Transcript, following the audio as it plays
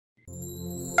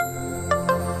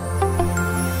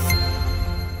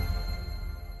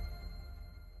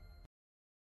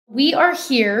We are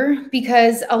here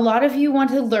because a lot of you want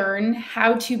to learn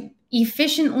how to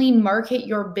efficiently market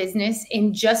your business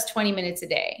in just 20 minutes a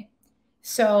day.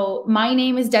 So my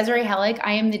name is Desirae Haluk.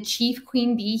 I am the Chief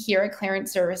Queen Bee here at Clairant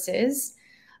Services.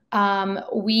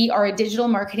 We are a digital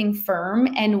marketing firm,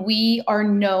 and we are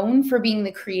known for being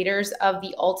the creators of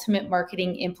the Ultimate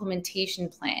Marketing Implementation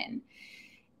Plan.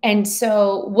 And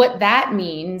so what that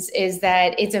means is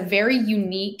that it's a very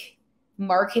unique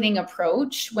marketing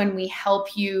approach when we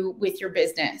help you with your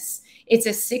business. It's a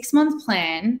 6-month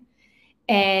plan.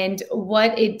 And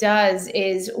what it does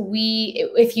is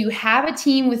if you have a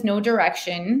team with no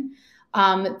direction,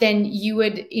 then you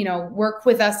would, work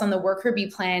with us on the Worker Bee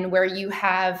plan, where you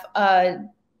have a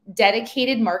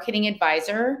dedicated marketing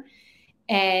advisor,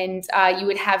 and you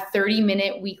would have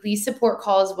 30-minute weekly support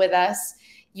calls with us.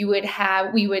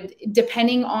 We would,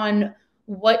 depending on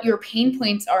what your pain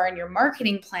points are in your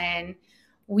marketing plan,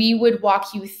 we would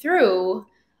walk you through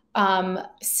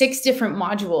 6 different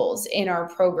modules in our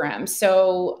program.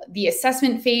 So the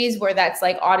assessment phase, where that's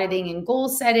like auditing and goal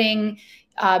setting,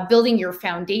 building your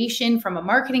foundation from a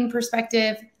marketing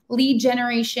perspective, lead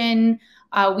generation.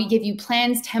 We give you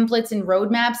plans, templates, and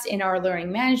roadmaps in our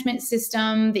learning management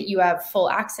system that you have full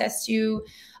access to.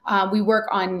 We work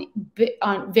on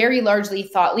very largely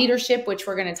thought leadership, which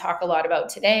we're going to talk a lot about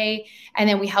today. And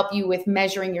then we help you with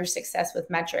measuring your success with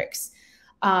metrics.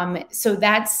 So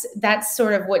that's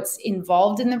sort of what's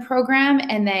involved in the program.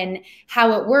 And then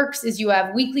how it works is you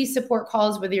have weekly support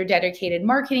calls with your dedicated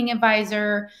marketing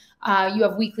advisor. You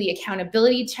have weekly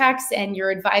accountability checks, and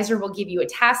your advisor will give you a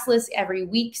task list every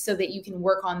week so that you can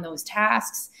work on those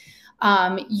tasks.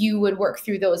 You would work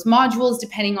through those modules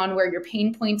depending on where your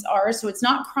pain points are. So it's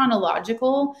not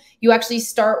chronological. You actually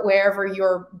start wherever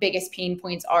your biggest pain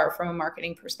points are from a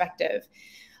marketing perspective.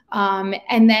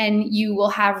 And then you will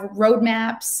have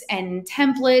roadmaps and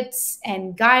templates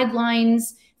and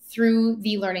guidelines through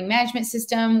the learning management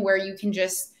system, where you can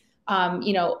just,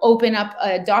 open up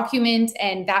a document,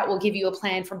 and that will give you a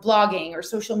plan for blogging or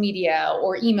social media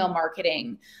or email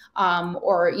marketing,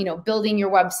 or, building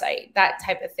your website, that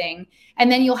type of thing.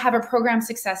 And then you'll have a program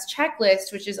success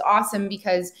checklist, which is awesome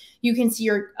because you can see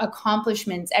your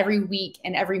accomplishments every week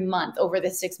and every month over the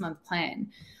 6-month plan.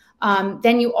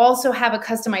 Then you also have a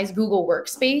customized Google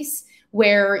Workspace,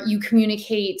 where you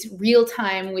communicate real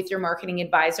time with your marketing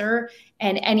advisor,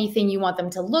 and anything you want them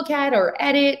to look at or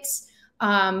edit,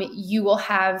 you will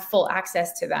have full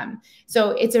access to them.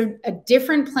 So it's a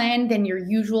different plan than your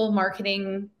usual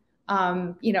marketing,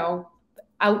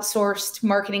 outsourced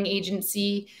marketing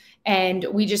agency. And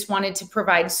we just wanted to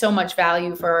provide so much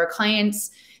value for our clients.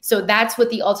 So that's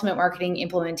what the Ultimate Marketing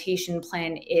Implementation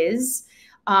Plan is.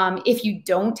 If you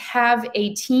don't have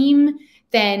a team,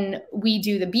 then we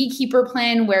do the Beekeeper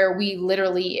plan, where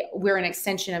we're an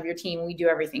extension of your team. We do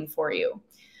everything for you.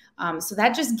 So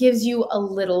that just gives you a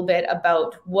little bit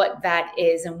about what that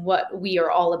is and what we are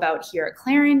all about here at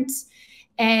Clairant.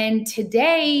 And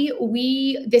today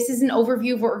this is an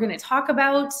overview of what we're going to talk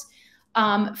about.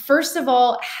 First of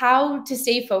all, how to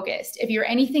stay focused. If you're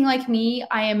anything like me,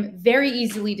 I am very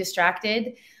easily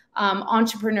distracted.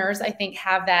 Entrepreneurs, I think,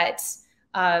 have that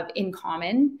in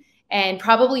common, and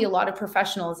probably a lot of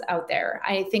professionals out there.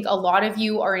 I think a lot of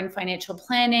you are in financial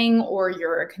planning, or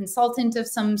you're a consultant of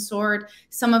some sort.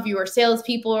 Some of you are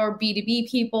salespeople or B2B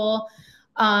people.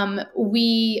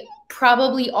 We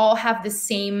probably all have the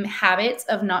same habits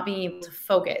of not being able to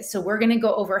focus. So we're going to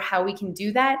go over how we can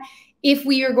do that if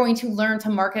we are going to learn to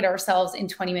market ourselves in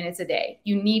 20 minutes a day.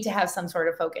 You need to have some sort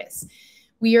of focus.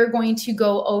 We are going to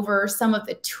go over some of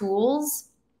the tools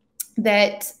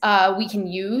that we can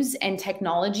use and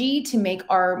technology to make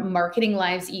our marketing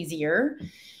lives easier.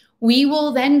 We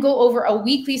will then go over a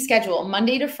weekly schedule,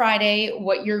 Monday to Friday,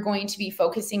 what you're going to be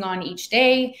focusing on each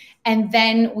day. And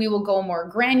then we will go more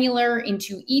granular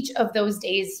into each of those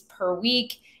days per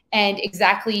week, and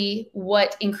exactly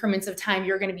what increments of time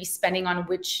you're going to be spending on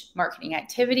which marketing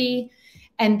activity.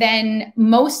 And then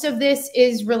most of this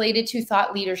is related to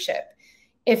thought leadership.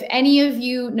 If any of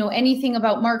you know anything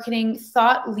about marketing,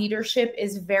 thought leadership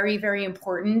is very, very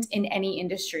important in any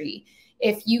industry.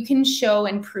 If you can show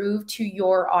and prove to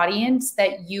your audience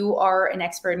that you are an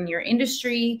expert in your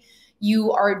industry,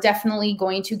 you are definitely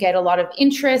going to get a lot of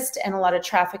interest and a lot of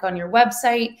traffic on your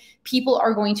website. People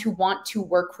are going to want to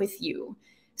work with you.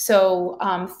 So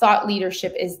thought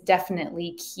leadership is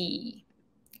definitely key.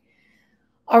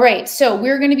 All right, so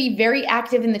we're going to be very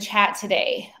active in the chat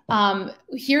today.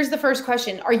 Here's the first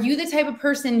question. Are you the type of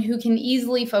person who can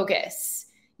easily focus?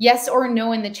 Yes or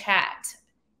no in the chat.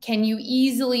 Can you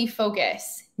easily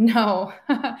focus? No,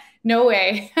 no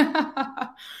way.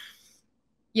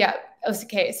 Yeah.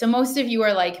 Okay. So most of you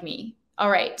are like me. All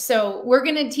right. So we're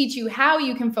going to teach you how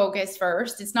you can focus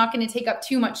first. It's not going to take up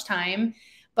too much time,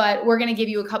 but we're going to give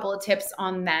you a couple of tips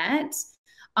on that.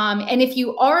 And if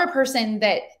you are a person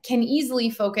that can easily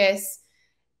focus,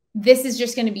 this is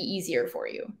just going to be easier for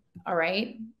you. All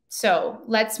right. So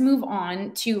let's move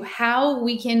on to how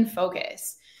we can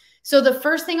focus. So the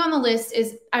first thing on the list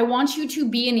is I want you to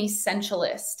be an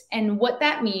essentialist. And what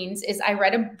that means is I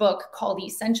read a book called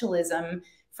Essentialism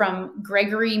from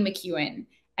Gregory McEwen.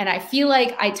 And I feel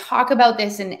like I talk about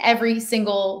this in every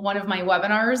single one of my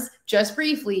webinars, just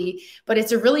briefly, but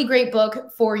it's a really great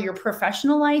book for your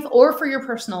professional life or for your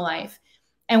personal life.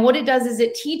 And what it does is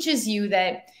it teaches you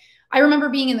that I remember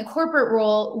being in the corporate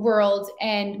world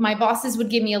and my bosses would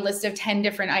give me a list of 10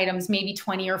 different items, maybe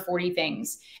 20 or 40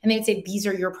 things. And they'd say, these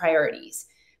are your priorities.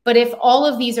 But if all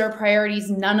of these are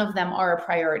priorities, none of them are a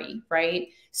priority, right?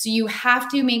 So you have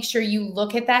to make sure you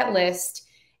look at that list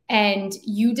and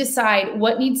you decide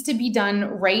what needs to be done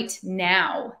right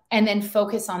now and then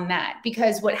focus on that.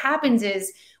 Because what happens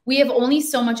is we have only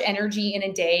so much energy in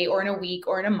a day or in a week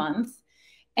or in a month.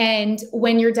 And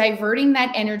when you're diverting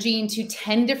that energy into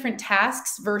 10 different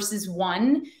tasks versus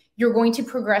one, you're going to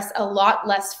progress a lot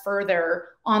less further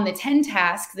on the 10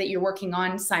 tasks that you're working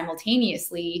on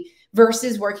simultaneously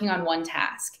versus working on one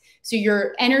task. So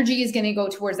your energy is going to go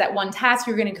towards that one task.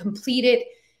 You're going to complete it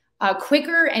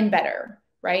quicker and better,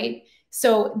 right?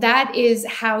 So that is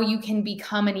how you can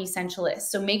become an essentialist.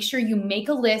 So make sure you make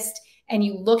a list and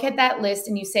you look at that list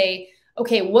and you say,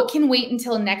 okay, what can wait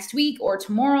until next week or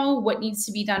tomorrow? What needs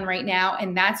to be done right now?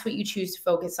 And that's what you choose to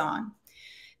focus on.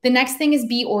 The next thing is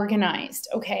be organized,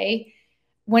 okay?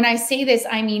 When I say this,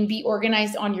 I mean be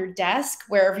organized on your desk,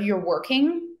 wherever you're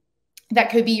working.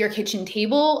 That could be your kitchen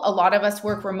table. A lot of us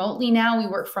work remotely now. We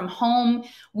work from home.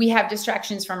 We have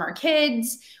distractions from our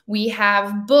kids. We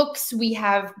have books. We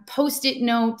have Post-it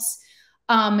notes.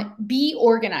 Be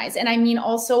organized. And I mean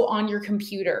also on your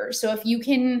computer. So if you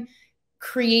can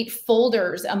create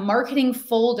folders, a marketing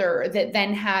folder that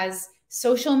then has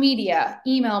social media,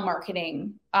 email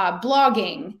marketing,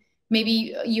 blogging,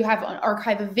 maybe you have an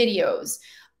archive of videos.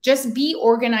 Just be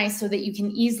organized so that you can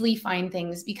easily find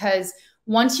things, because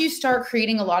once you start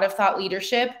creating a lot of thought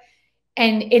leadership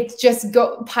and it just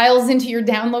piles into your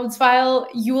downloads file,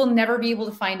 you will never be able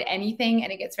to find anything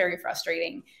and it gets very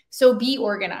frustrating. So be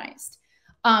organized.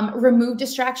 Remove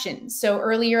distractions. So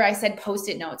earlier I said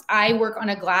Post-it notes. I work on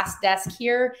a glass desk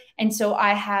here. And so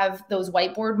I have those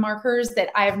whiteboard markers that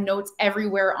I have notes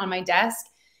everywhere on my desk.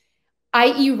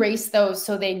 I erase those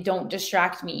so they don't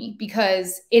distract me,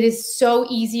 because it is so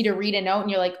easy to read a note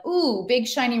and you're like, ooh, big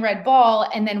shiny red ball.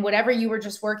 And then whatever you were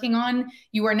just working on,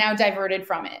 you are now diverted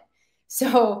from it.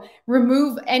 So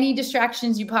remove any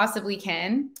distractions you possibly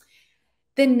can.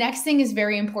 The next thing is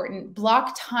very important.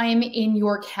 Block time in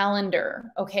your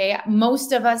calendar, okay?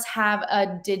 Most of us have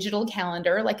a digital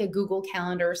calendar, like a Google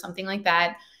Calendar or something like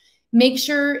that. Make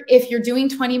sure if you're doing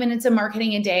 20 minutes of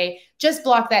marketing a day, just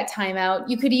block that time out.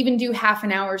 You could even do half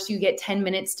an hour so you get 10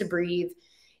 minutes to breathe.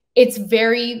 It's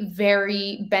very,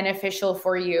 very beneficial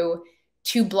for you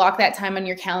to block that time on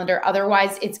your calendar.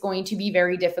 Otherwise, it's going to be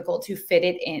very difficult to fit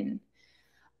it in.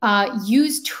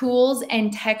 Use tools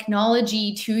and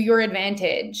technology to your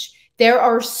advantage. There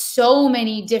are so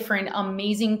many different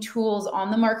amazing tools on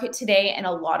the market today, and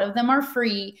a lot of them are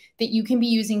free that you can be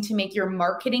using to make your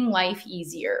marketing life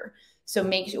easier. So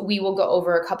we will go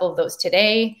over a couple of those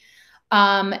today.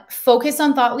 Focus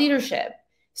on thought leadership.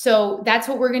 So that's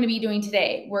what we're going to be doing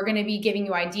today. We're going to be giving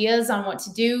you ideas on what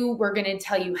to do. We're going to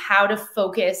tell you how to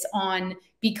focus on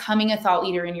becoming a thought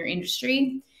leader in your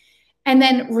industry. And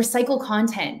then recycle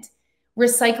content.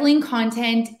 Recycling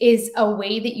content is a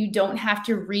way that you don't have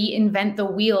to reinvent the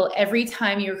wheel every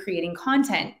time you're creating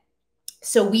content.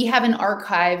 So we have an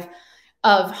archive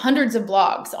of hundreds of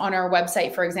blogs on our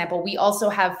website, for example. We also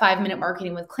have 5-Minute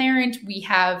Marketing with Clairant. We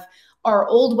have our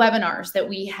old webinars that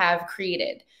we have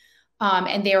created.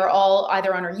 And they are all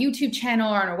either on our YouTube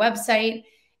channel or on our website.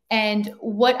 And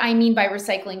what I mean by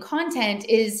recycling content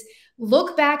is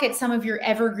look back at some of your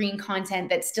evergreen content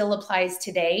that still applies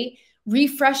today,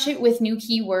 refresh it with new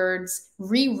keywords,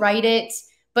 rewrite it,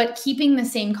 but keeping the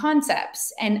same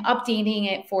concepts and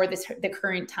updating it for the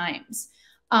current times.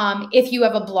 If you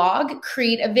have a blog,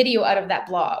 create a video out of that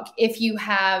blog. If you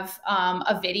have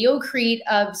a video, create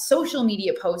a social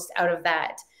media post out of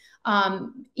that.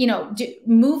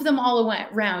 Move them all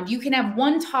around. You can have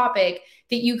one topic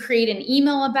that you create an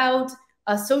email about,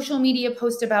 a social media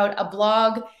post about, a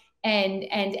blog, and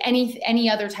any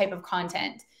other type of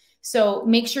content. So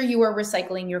make sure you are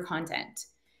recycling your content.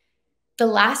 The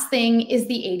last thing is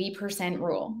the 80%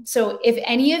 rule. So if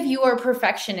any of you are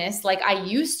perfectionists, like I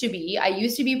used to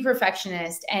be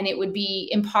perfectionist, and it would be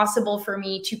impossible for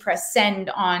me to press send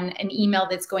on an email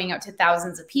that's going out to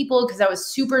thousands of people because I was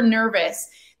super nervous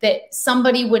that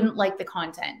somebody wouldn't like the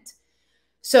content.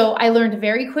 So I learned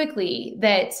very quickly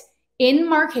that in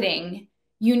marketing,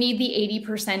 you need the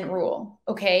 80% rule,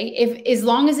 okay? As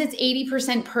long as it's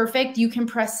 80% perfect, you can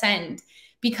press send,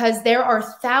 because there are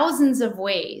thousands of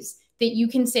ways that you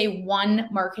can say one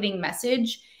marketing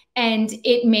message, and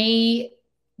it may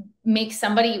make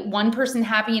one person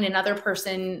happy, and another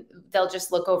person, they'll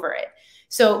just look over it.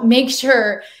 So make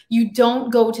sure you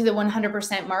don't go to the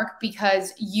 100% mark,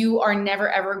 because you are never,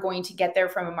 ever going to get there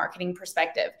from a marketing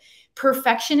perspective.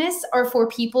 Perfectionists are for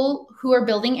people who are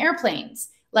building airplanes,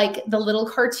 like the little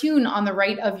cartoon on the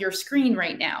right of your screen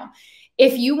right now.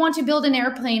 If you want to build an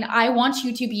airplane, I want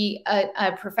you to be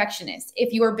a perfectionist.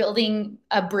 If you are building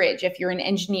a bridge, if you're an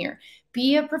engineer,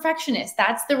 be a perfectionist.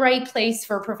 That's the right place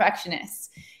for perfectionists.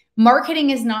 Marketing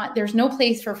is not, there's no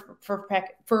place for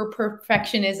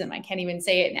perfectionism. I can't even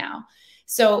say it now.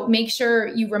 So make sure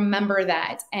you remember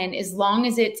that. And as long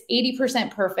as it's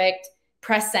 80% perfect,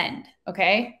 press send,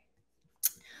 okay?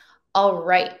 All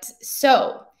right.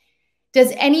 So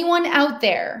does anyone out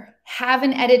there have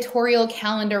an editorial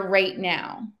calendar right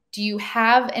now? Do you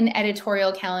have an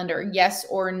editorial calendar? Yes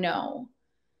or no?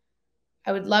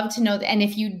 I would love to know that. And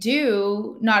if you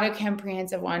do, not a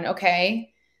comprehensive one,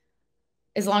 okay.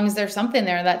 As long as there's something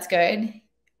there, that's good.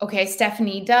 Okay,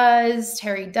 Stephanie does,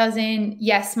 Terry doesn't.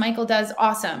 Yes, Michael does.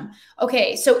 Awesome.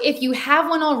 Okay, so if you have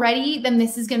one already, then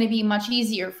this is going to be much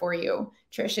easier for you.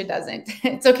 Trisha doesn't.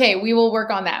 It's okay. We will work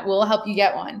on that. We'll help you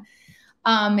get one.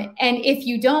 And if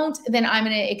you don't, then I'm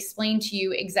going to explain to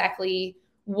you exactly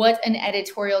what an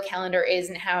editorial calendar is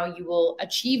and how you will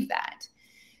achieve that.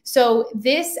 So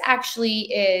this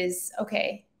actually is,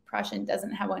 okay, Prashan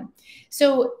doesn't have one.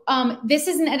 So this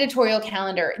is an editorial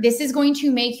calendar. This is going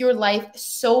to make your life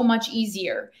so much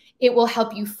easier. It will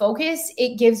help you focus.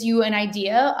 It gives you an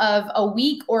idea of a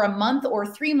week or a month or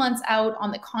 3 months out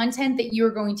on the content that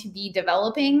you're going to be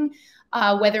developing,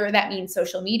 whether that means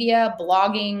social media,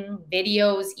 blogging,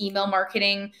 videos, email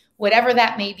marketing, whatever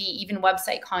that may be, even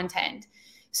website content.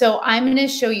 So I'm going to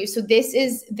show you. So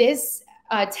this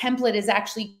template is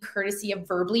actually courtesy of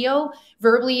Verblio.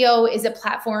 Verblio is a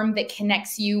platform that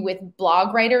connects you with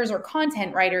blog writers or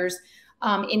content writers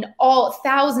in all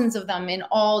thousands of them in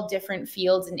all different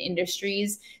fields and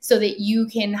industries, so that you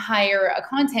can hire a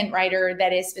content writer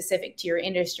that is specific to your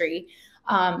industry.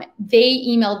 They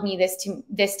emailed me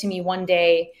this to me one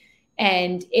day,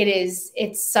 and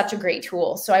it's such a great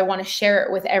tool. So I want to share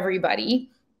it with everybody.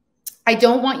 I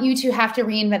don't want you to have to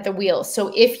reinvent the wheel.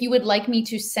 So if you would like me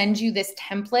to send you this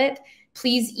template,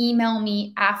 please email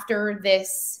me after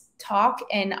this talk,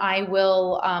 and I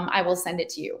will send it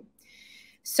to you.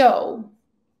 So,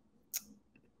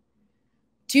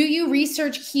 do you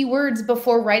research keywords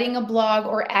before writing a blog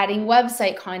or adding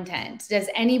website content? Does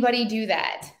anybody do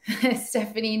that?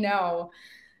 Stephanie, no.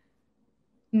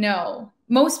 No,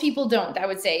 most people don't, I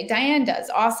would say. Diane does.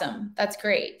 Awesome. That's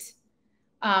great.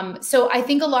 So I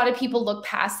think a lot of people look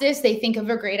past this. They think of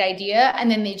a great idea and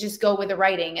then they just go with the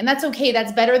writing. And that's okay.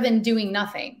 That's better than doing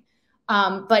nothing.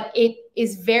 But it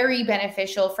is very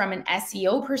beneficial from an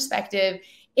SEO perspective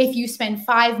if you spend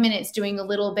 5 minutes doing a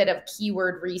little bit of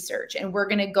keyword research. And we're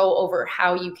going to go over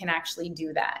how you can actually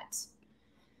do that.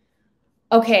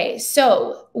 Okay,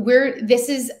 so this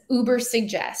is Uber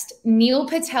Suggest. Neil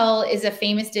Patel is a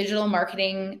famous digital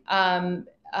marketing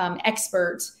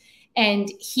expert,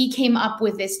 and he came up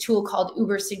with this tool called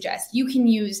Uber Suggest. You can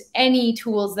use any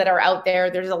tools that are out there.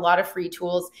 There's a lot of free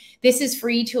tools. This is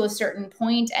free to a certain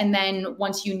point, and then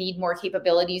once you need more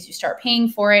capabilities, you start paying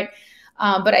for it.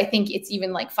 But I think it's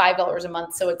even like $5 a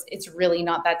month, so it's really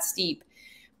not that steep.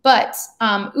 But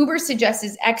Uber Suggest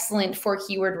is excellent for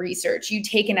keyword research. You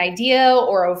take an idea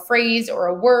or a phrase or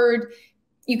a word,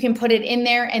 you can put it in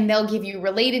there and they'll give you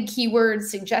related keywords,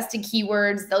 suggested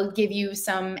keywords. They'll give you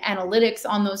some analytics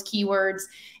on those keywords.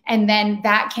 And then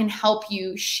that can help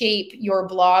you shape your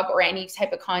blog or any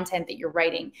type of content that you're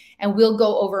writing. And we'll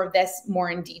go over this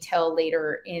more in detail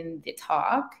later in the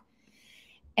talk.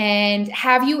 And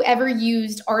have you ever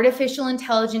used artificial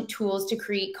intelligence tools to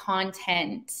create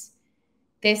content?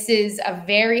 This is a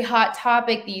very hot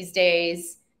topic these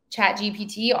days.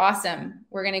 ChatGPT, awesome.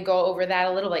 We're going to go over that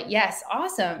a little bit. Yes,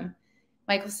 awesome.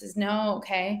 Michael says no,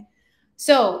 okay.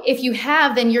 So if you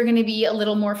have, then you're going to be a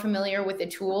little more familiar with the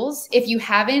tools. If you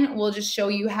haven't, we'll just show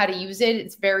you how to use it.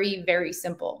 It's very, very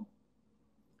simple.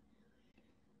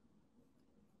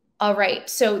 All right,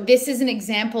 so this is an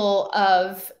example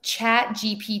of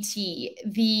ChatGPT.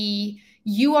 The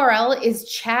URL is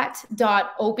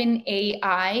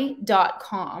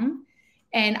chat.openai.com.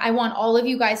 And I want all of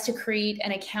you guys to create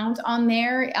an account on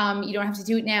there. You don't have to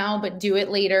do it now, but do it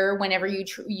later whenever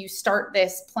you start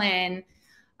this plan.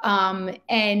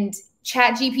 And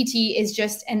ChatGPT is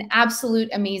just an absolute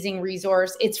amazing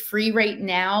resource. It's free right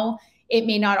now. It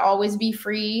may not always be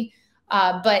free.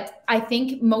 But I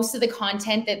think most of the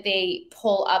content that they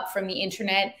pull up from the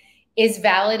internet is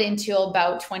valid until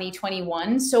about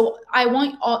 2021. So I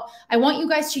want you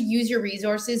guys to use your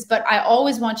resources, but I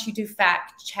always want you to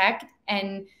fact check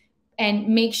and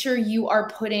make sure you are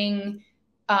putting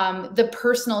the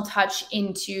personal touch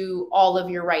into all of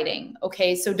your writing.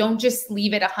 Okay, so don't just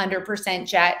leave it 100%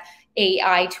 Chat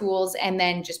AI tools and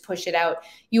then just push it out.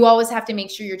 You always have to make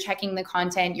sure you're checking the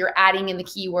content, you're adding in the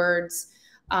keywords.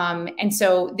 And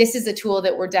so this is a tool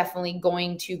that we're definitely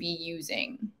going to be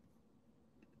using.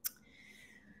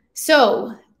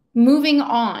 So moving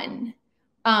on,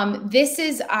 this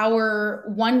is our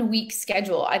 1 week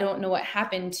schedule. I don't know what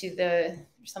happened to there's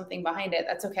something behind it.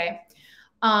 That's okay.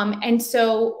 And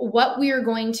so what we are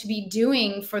going to be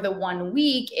doing for the 1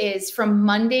 week is from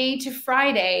Monday to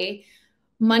Friday.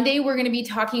 Monday, we're going to be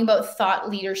talking about thought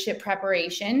leadership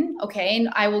preparation. Okay. And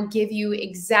I will give you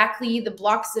exactly the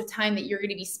blocks of time that you're going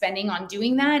to be spending on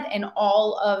doing that and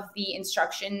all of the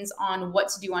instructions on what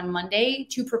to do on Monday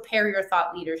to prepare your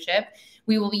thought leadership.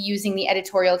 We will be using the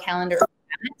editorial calendar.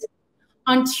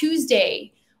 On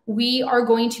Tuesday, we are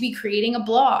going to be creating a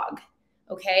blog.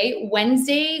 Okay.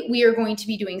 Wednesday, we are going to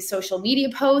be doing social media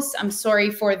posts. I'm sorry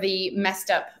for the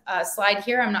messed up slide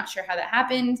here. I'm not sure how that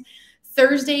happened.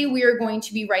 Thursday, we are going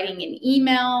to be writing an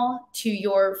email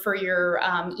for your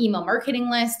email marketing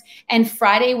list. And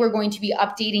Friday, we're going to be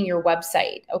updating your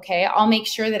website. Okay. I'll make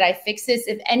sure that I fix this.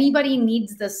 If anybody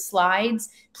needs the slides,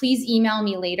 please email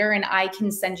me later and I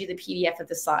can send you the PDF of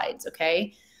the slides.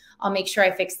 Okay. I'll make sure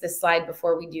I fix this slide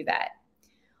before we do that.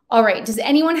 All right. Does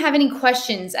anyone have any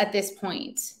questions at this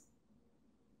point?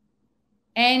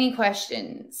 Any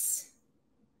questions?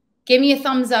 Give me a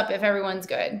thumbs up if everyone's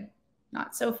good.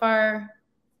 Not so far.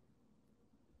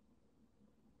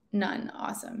 None.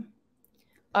 Awesome.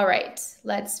 All right,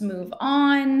 let's move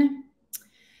on.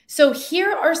 So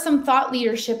here are some thought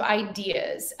leadership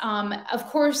ideas. Of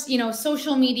course,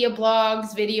 social media,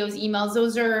 blogs, videos, emails,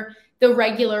 those are the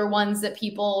regular ones that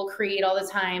people create all the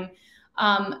time.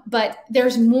 But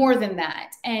there's more than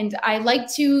that. And I like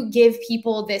to give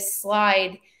people this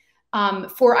slide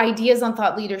for ideas on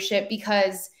thought leadership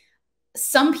because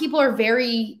some people are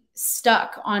very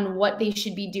stuck on what they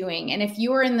should be doing. And if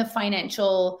you are in the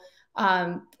financial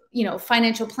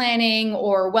planning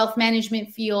or wealth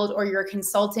management field, or you're a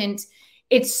consultant,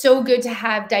 it's so good to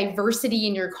have diversity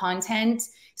in your content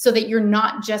so that you're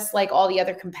not just like all the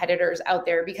other competitors out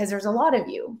there, because there's a lot of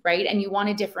you, right? And you want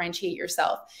to differentiate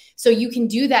yourself. So you can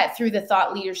do that through the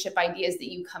thought leadership ideas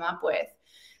that you come up with.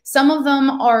 Some of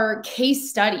them are case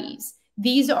studies.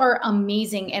 These are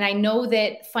amazing. And I know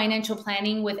that financial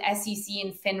planning with SEC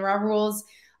and FINRA rules,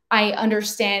 I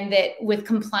understand that with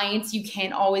compliance, you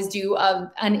can't always do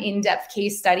an in-depth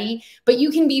case study, but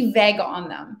you can be vague on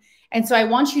them. And so I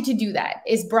want you to do that.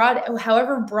 Is broad,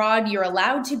 however broad you're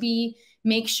allowed to be,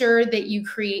 make sure that you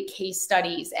create case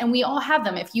studies. And we all have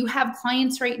them. If you have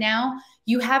clients right now,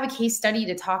 you have a case study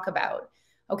to talk about.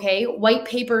 Okay. White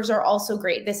papers are also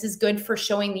great. This is good for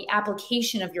showing the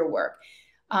application of your work.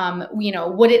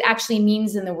 What it actually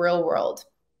means in the real world.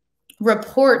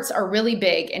 Reports are really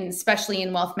big, and especially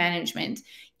in wealth management.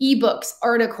 Ebooks,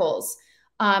 articles.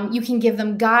 You can give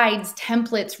them guides,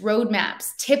 templates,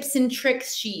 roadmaps, tips and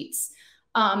tricks sheets,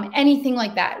 anything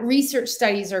like that. Research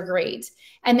studies are great.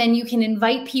 And then you can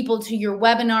invite people to your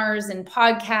webinars and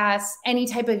podcasts, any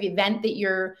type of event that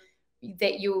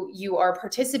you are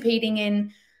participating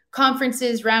in,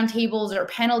 conferences, roundtables, or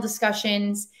panel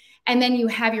discussions. And then you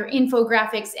have your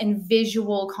infographics and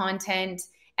visual content.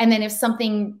 And then if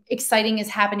something exciting is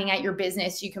happening at your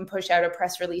business, you can push out a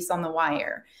press release on the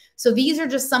wire. So these are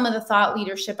just some of the thought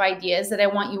leadership ideas that I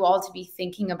want you all to be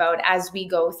thinking about as we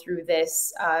go through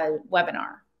this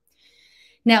webinar.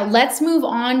 Now let's move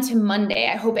on to Monday.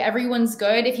 I hope everyone's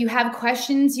good. If you have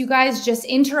questions, you guys just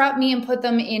interrupt me and put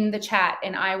them in the chat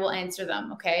and I will answer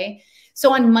them, okay?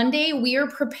 So on Monday, we are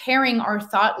preparing our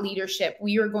thought leadership.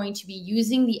 We are going to be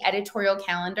using the editorial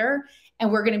calendar, and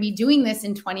we're going to be doing this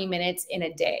in 20 minutes in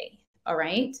a day, all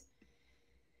right?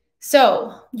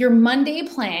 So your Monday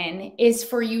plan is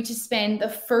for you to spend the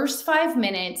first 5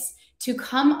 minutes to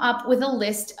come up with a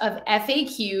list of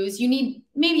FAQs. You need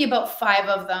maybe about 5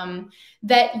 of them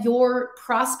that your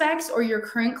prospects or your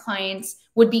current clients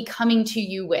would be coming to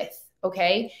you with.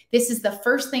 Okay. This is the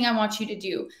first thing I want you to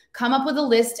do. Come up with a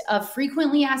list of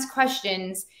frequently asked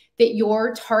questions that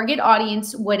your target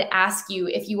audience would ask you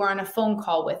if you are on a phone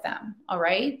call with them. All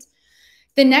right.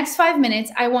 The next 5 minutes,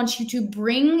 I want you to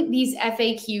bring these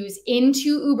FAQs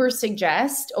into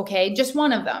Ubersuggest, okay? Just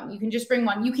one of them. You can just bring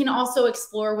one. You can also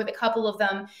explore with a couple of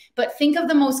them, but think of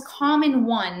the most common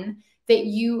one that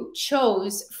you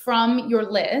chose from your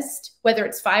list, whether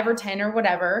it's 5 or 10 or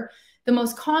whatever, the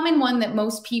most common one that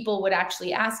most people would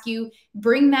actually ask you,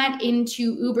 bring that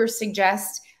into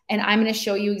Ubersuggest, and I'm going to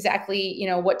show you exactly,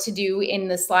 what to do in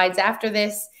the slides after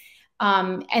this.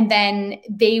 And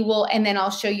then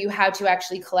I'll show you how to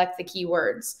actually collect the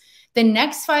keywords. The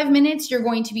next 5 minutes, you're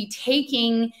going to be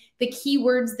taking the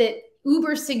keywords that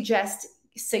Ubersuggest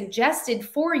suggested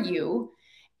for you,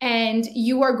 and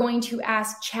you are going to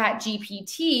ask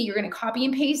ChatGPT, you're going to copy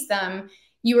and paste them.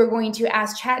 You are going to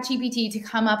ask ChatGPT to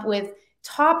come up with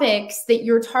topics that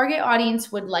your target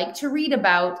audience would like to read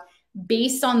about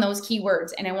based on those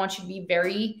keywords. And I want you to be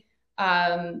very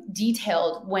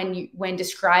detailed when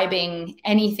describing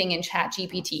anything in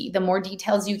ChatGPT. The more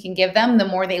details you can give them, the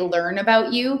more they learn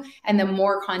about you, and the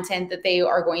more content that they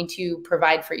are going to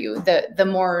provide for you, the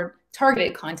more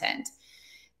targeted content.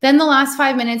 Then the last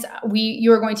 5 minutes,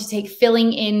 you are going to take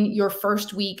filling in your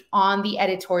first week on the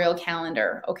editorial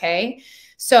calendar. Okay.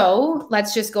 So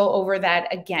let's just go over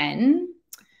that again.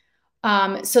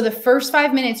 So the first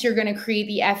 5 minutes, you're going to create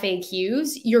the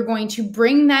FAQs. You're going to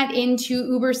bring that into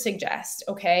Ubersuggest.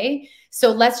 Okay.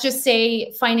 So let's just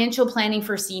say financial planning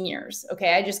for seniors.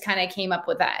 Okay. I just kind of came up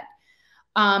with that.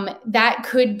 That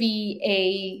could be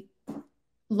a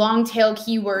long tail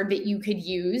keyword that you could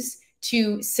use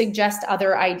to suggest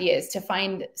other ideas, to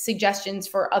find suggestions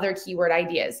for other keyword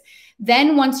ideas.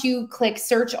 Then once you click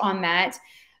search on that,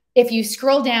 if you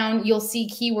scroll down, you'll see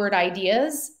keyword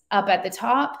ideas up at the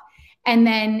top. And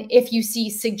then if you see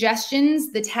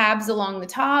suggestions, the tabs along the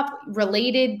top,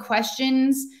 related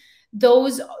questions,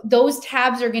 those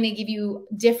tabs are going to give you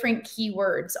different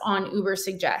keywords on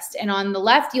Ubersuggest. And on the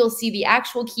left, you'll see the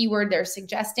actual keyword they're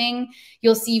suggesting.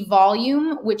 You'll see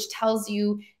volume, which tells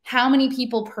you how many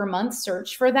people per month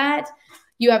search for that.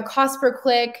 You have cost per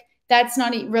click. That's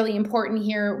not really important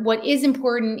here. What is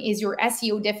important is your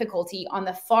SEO difficulty on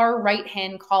the far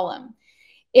right-hand column.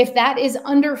 If that is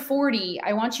under 40,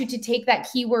 I want you to take that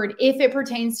keyword if it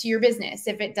pertains to your business.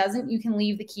 If it doesn't, you can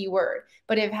leave the keyword.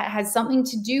 But if it has something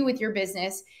to do with your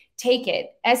business, take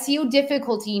it. SEO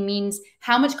difficulty means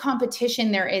how much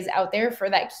competition there is out there for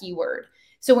that keyword.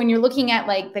 So when you're looking at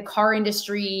like the car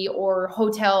industry or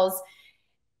hotels,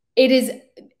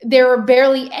 there are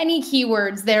barely any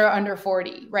keywords that are under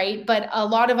 40, right? But a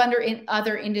lot of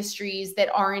other industries that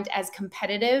aren't as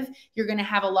competitive, you're going to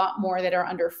have a lot more that are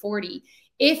under 40.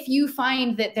 If you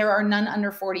find that there are none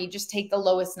under 40, just take the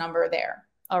lowest number there.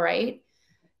 All right.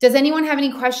 Does anyone have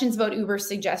any questions about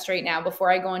Ubersuggest right now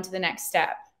before I go into the next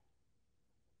step?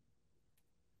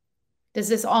 Does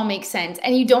this all make sense?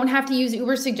 And you don't have to use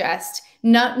Ubersuggest.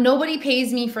 Nobody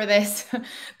pays me for this.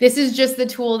 This is just the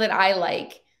tool that I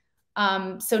like.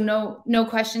 So no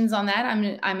questions on that.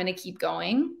 I'm going to keep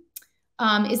going.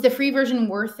 Is the free version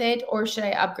worth it, or should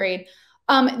I upgrade?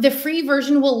 The free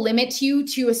version will limit you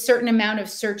to a certain amount of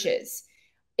searches.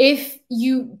 If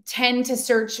you tend to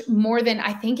search more than,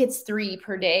 I think it's 3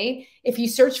 per day, if you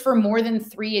search for more than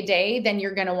 3 a day, then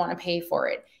you're going to want to pay for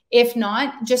it. If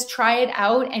not, just try it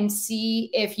out and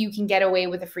see if you can get away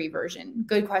with a free version.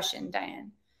 Good question,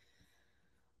 Diane.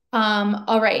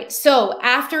 All right. So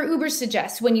after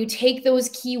Ubersuggest, when you take those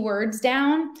keywords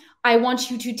down, I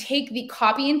want you to take the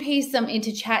copy and paste them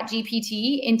into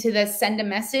ChatGPT, into the send a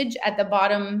message at the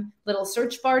bottom little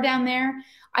search bar down there.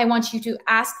 I want you to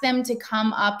ask them to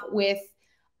come up with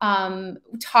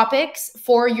topics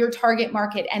for your target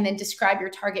market and then describe your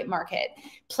target market.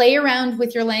 Play around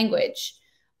with your language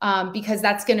because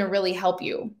that's going to really help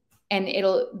you, and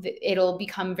it'll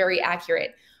become very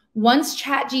accurate. Once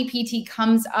ChatGPT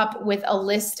comes up with a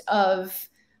list of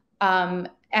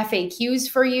FAQs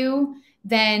for you,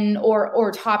 then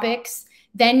or topics,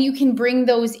 then you can bring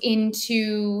those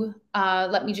into,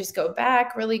 let me just go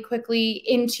back really quickly,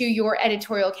 into your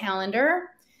editorial calendar.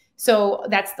 So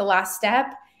that's the last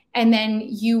step. And then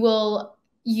you'll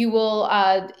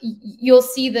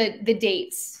see the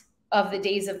dates of the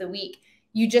days of the week.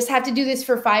 You just have to do this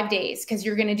for 5 days because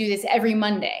you're going to do this every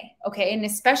Monday. Okay. And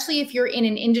especially if you're in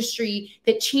an industry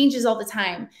that changes all the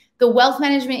time. The wealth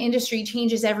management industry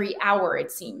changes every hour,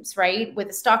 it seems, right? With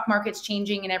the stock markets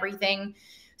changing and everything.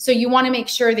 So you want to make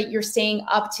sure that you're staying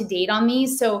up to date on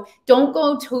these. So don't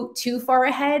go too far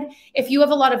ahead. If you have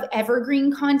a lot of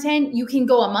evergreen content, you can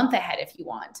go a month ahead if you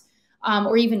want,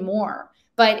 or even more.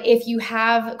 But if you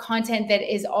have content that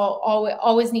is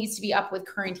always needs to be up with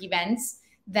current events,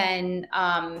 then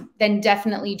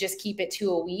definitely just keep it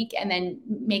to a week, and then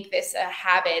make this a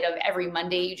habit of every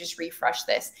Monday you just refresh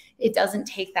this. It doesn't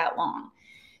take that long.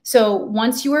 So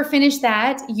once you are finished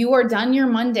that, you are done your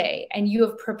Monday and you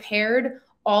have prepared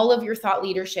all of your thought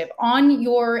leadership. On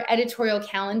your editorial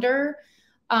calendar,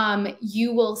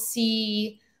 you will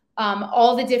see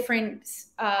all the different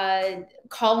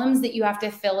columns that you have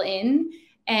to fill in.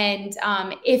 And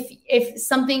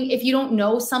if you don't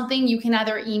know something, you can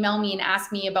either email me and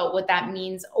ask me about what that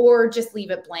means, or just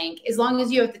leave it blank. As long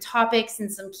as you have the topics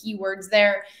and some keywords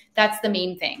there, that's the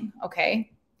main thing.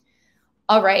 Okay.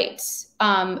 All right.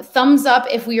 Thumbs up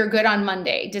if we are good on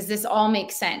Monday. Does this all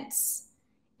make sense?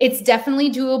 It's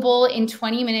definitely doable in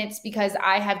 20 minutes because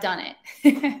I have done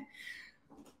it.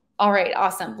 All right.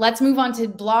 Awesome. Let's move on to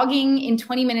blogging in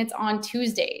 20 minutes on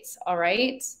Tuesdays. All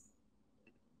right.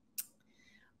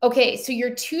 Okay. So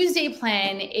your Tuesday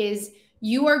plan is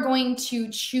you are going to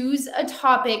choose a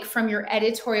topic from your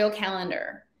editorial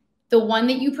calendar, the one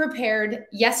that you prepared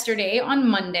yesterday on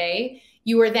Monday.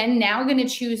 You are then now going to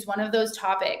choose one of those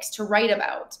topics to write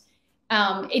about.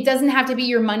 It doesn't have to be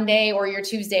your Monday or your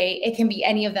Tuesday. It can be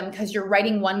any of them because you're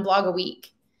writing one blog a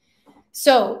week.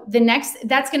 So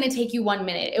that's going to take you 1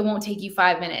 minute. It won't take you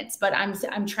 5 minutes, but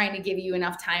I'm trying to give you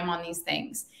enough time on these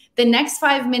things. The next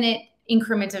 5-minute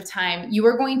increment of time, you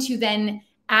are going to then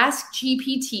ask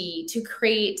GPT to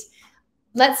create,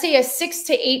 let's say, a 600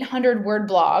 to 800 word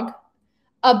blog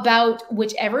about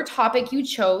whichever topic you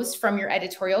chose from your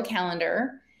editorial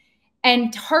calendar,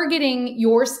 and targeting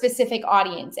your specific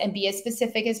audience, and be as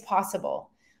specific as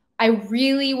possible. I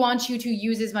really want you to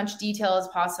use as much detail as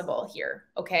possible here,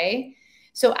 okay?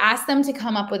 So ask them to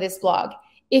come up with this blog.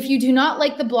 If you do not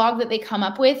like the blog that they come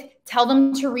up with, tell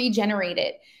them to regenerate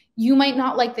it. You might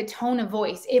not like the tone of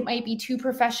voice. It might be too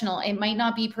professional. It might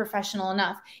not be professional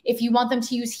enough. If you want them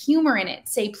to use humor in it,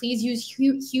 say, please use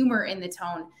humor in the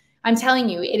tone. I'm telling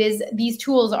you, these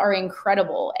tools are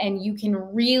incredible, and you can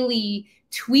really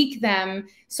tweak them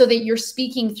so that you're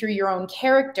speaking through your own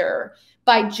character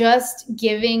by just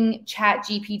giving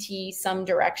ChatGPT some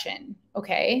direction,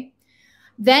 okay?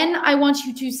 Then I want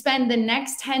you to spend the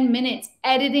next 10 minutes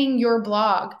editing your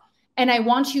blog, and I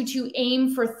want you to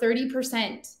aim for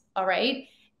 30%, all right?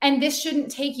 And this shouldn't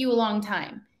take you a long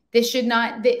time. This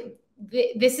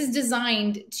is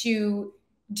designed to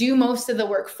do most of the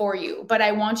work for you, but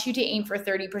I want you to aim for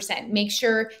 30%. Make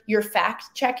sure you're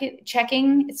fact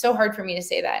checking. It's so hard for me to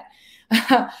say that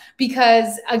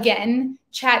because, again,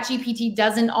 ChatGPT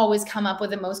doesn't always come up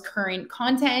with the most current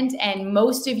content, and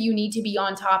most of you need to be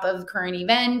on top of current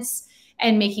events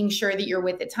and making sure that you're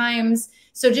with the times.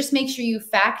 So just make sure you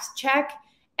fact check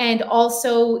and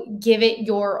also give it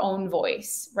your own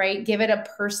voice, right? Give it a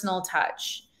personal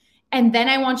touch. And then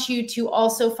I want you to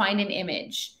also find an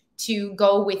image to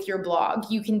go with your blog.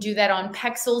 You can do that on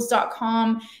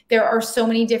pexels.com. There are so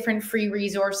many different free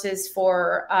resources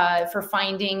for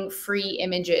finding free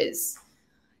images.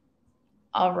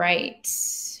 All right.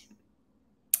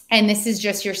 And this is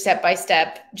just your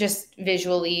step-by-step, just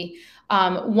visually.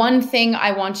 One thing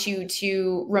I want you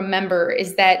to remember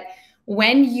is that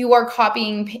when you are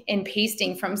copying and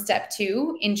pasting from step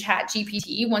 2 in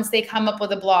ChatGPT, once they come up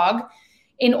with a blog,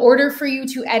 in order for you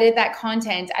to edit that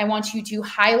content, I want you to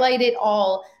highlight it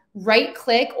all,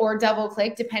 right-click or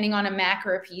double-click, depending on a Mac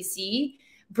or a PC,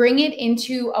 bring it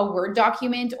into a Word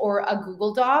document or a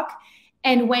Google Doc,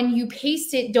 and when you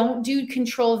paste it, don't do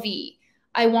Control-V.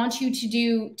 I want you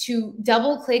to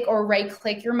double-click or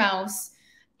right-click your mouse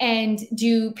and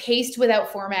do paste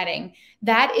without formatting.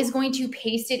 That is going to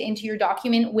paste it into your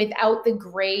document without the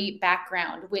gray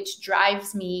background, which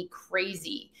drives me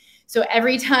crazy. So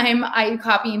every time I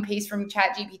copy and paste from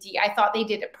ChatGPT, I thought they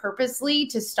did it purposely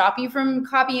to stop you from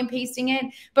copy and pasting it,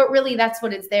 but really that's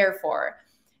what it's there for.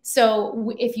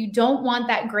 So if you don't want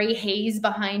that gray haze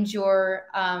behind your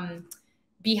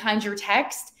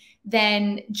text,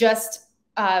 then just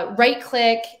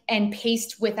right-click and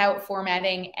paste without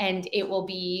formatting, and it will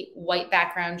be white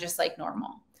background just like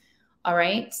normal. All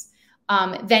right.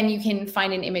 Then you can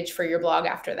find an image for your blog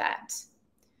after that.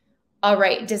 All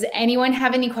right. Does anyone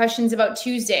have any questions about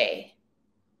Tuesday?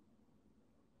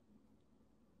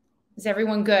 Is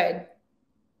everyone good?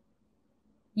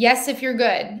 Yes, if you're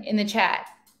good in the chat.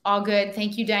 All good.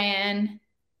 Thank you, Diane.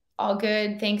 All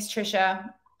good. Thanks,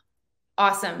 Trisha.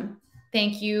 Awesome.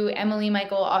 Thank you, Emily,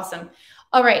 Michael. Awesome.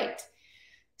 All right.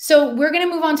 So we're going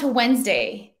to move on to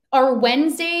Wednesday. Our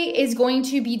Wednesday is going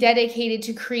to be dedicated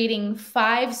to creating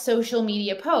 5 social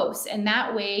media posts. And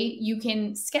that way you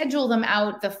can schedule them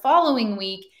out the following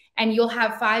week and you'll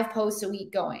have 5 posts a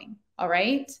week going. All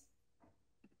right.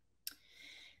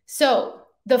 So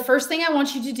the first thing I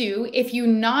want you to do, if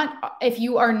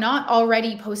you are not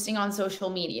already posting on social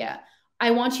media,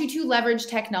 I want you to leverage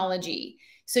technology.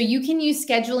 So you can use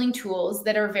scheduling tools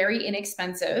that are very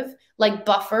inexpensive, like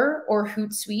Buffer or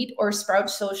Hootsuite or Sprout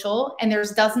Social, and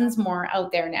there's dozens more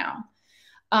out there now.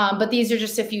 But these are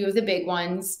just a few of the big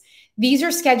ones. These are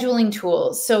scheduling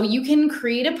tools. So you can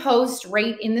create a post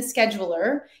right in the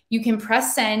scheduler. You can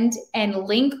press send and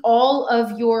link all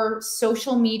of your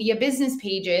social media business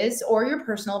pages or your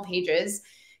personal pages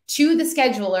to the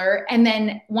scheduler. And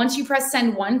then once you press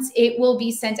send once, it will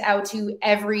be sent out to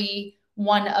every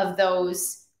one of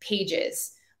those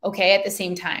pages, okay, at the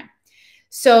same time.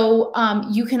 So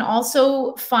you can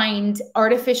also find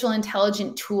artificial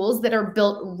intelligent tools that are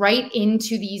built right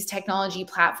into these technology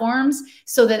platforms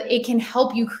so that it can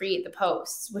help you create the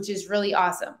posts, which is really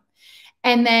awesome.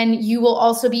 And then you will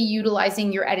also be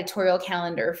utilizing your editorial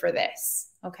calendar for this,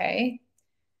 okay?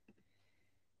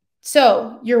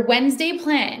 So your Wednesday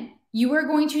plan, you are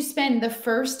going to spend the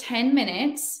first 10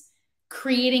 minutes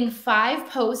creating 5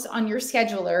 posts on your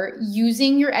scheduler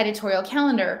using your editorial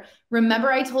calendar.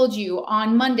 Remember, I told you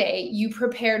on Monday, you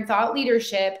prepared thought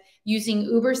leadership using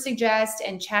Uber Suggest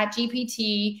and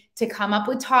ChatGPT to come up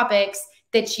with topics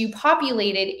that you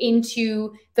populated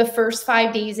into the first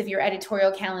 5 days of your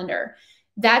editorial calendar.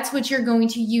 That's what you're going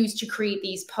to use to create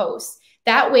these posts.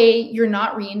 That way, you're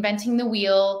not reinventing the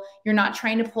wheel. You're not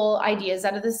trying to pull ideas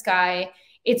out of the sky.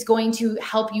 It's going to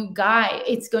help you guide.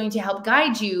 It's going to help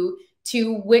guide you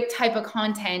to what type of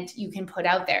content you can put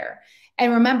out there.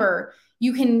 And remember,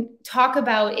 you can talk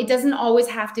about, it doesn't always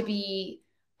have to be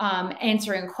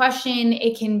answering a question.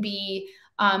 It can be,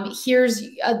 here's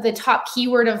the top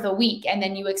keyword of the week. And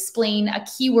then you explain a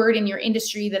keyword in your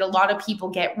industry that a lot of people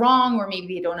get wrong, or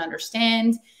maybe they don't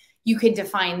understand. You could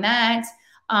define that.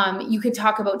 You could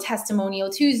talk about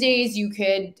Testimonial Tuesdays. You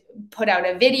could put out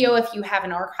a video if you have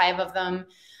an archive of them.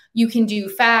 You can do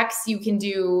facts. You can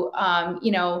do,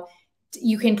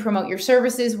 you can promote your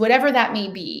services, whatever that may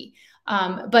be.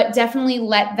 But definitely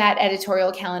let that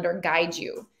editorial calendar guide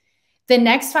you. The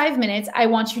next 5 minutes, I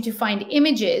want you to find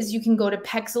images. You can go to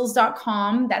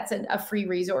pexels.com. That's a free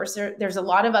resource. There's a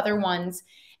lot of other ones.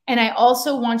 And I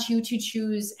also want you to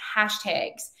choose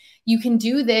hashtags. You can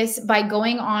do this by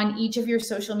going on each of your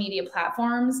social media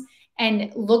platforms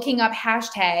and looking up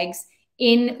hashtags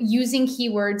in using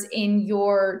keywords in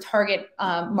your target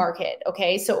market,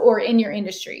 okay? So, or in your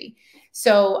industry.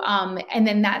 So, and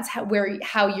then that's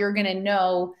how you're going to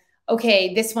know,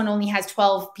 okay, this one only has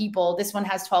 12 people. This one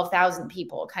has 12,000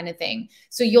 people kind of thing.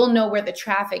 So you'll know where the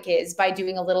traffic is by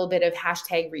doing a little bit of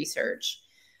hashtag research.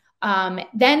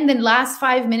 Then the last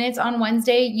 5 minutes on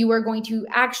Wednesday, you are going to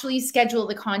actually schedule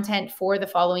the content for the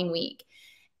following week.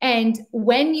 And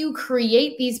when you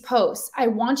create these posts, I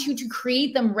want you to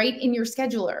create them right in your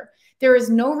scheduler. There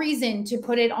is no reason to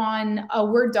put it on a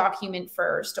Word document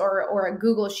first or a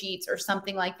Google Sheets or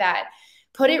something like that.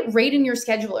 Put it right in your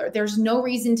scheduler. There's no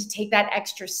reason to take that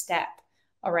extra step,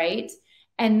 all right?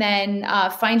 And then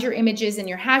find your images and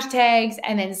your hashtags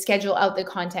and then schedule out the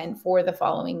content for the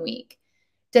following week.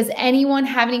 Does anyone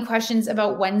have any questions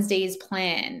about Wednesday's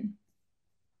plan?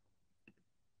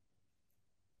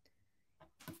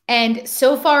 And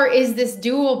so far, is this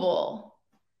doable?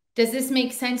 Does this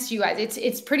make sense to you guys?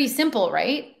 It's pretty simple,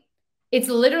 right? It's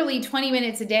literally 20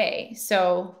 minutes a day.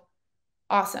 So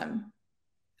awesome.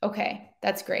 Okay,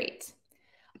 that's great.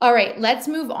 All right, let's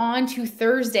move on to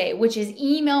Thursday, which is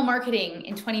email marketing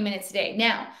in 20 minutes a day.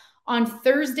 Now, on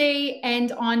Thursday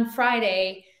and on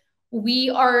Friday, we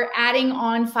are adding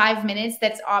on 5 minutes.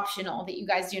 That's optional, that you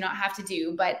guys do not have to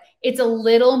do, but it's a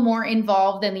little more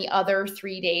involved than the other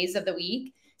 3 days of the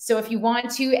week. So if you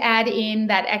want to add in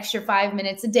that extra 5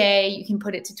 minutes a day, you can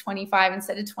put it to 25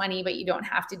 instead of 20, but you don't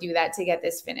have to do that to get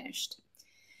this finished.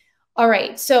 All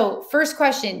right, so first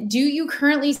question, do you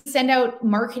currently send out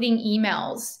marketing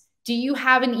emails? Do you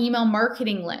have an email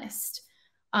marketing list?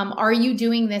 Are you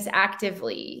doing this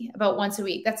actively about once a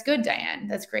week? That's good, Diane.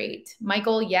 That's great.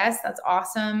 Michael, yes, that's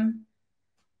awesome.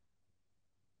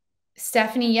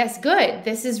 Stephanie, yes, good.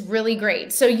 This is really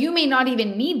great. So you may not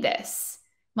even need this.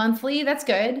 Monthly, that's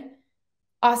good.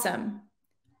 Awesome.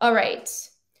 All right.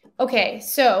 Okay,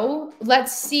 so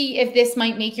let's see if this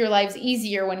might make your lives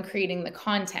easier when creating the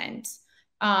content.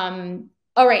 All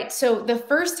right, so the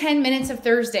first 10 minutes of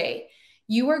Thursday,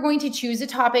 you are going to choose a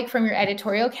topic from your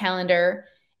editorial calendar,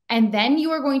 and then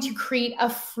you are going to create a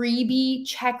freebie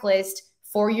checklist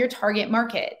for your target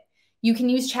market. You can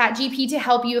use ChatGPT to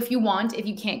help you if you want, if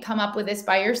you can't come up with this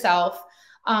by yourself.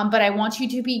 But I want you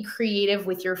to be creative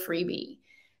with your freebie.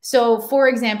 So for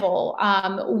example,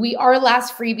 our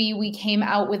last freebie, we came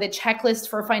out with a checklist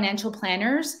for financial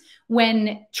planners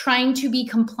when trying to be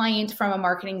compliant from a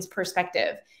marketing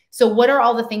perspective. So what are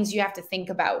all the things you have to think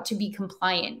about to be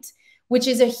compliant, which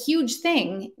is a huge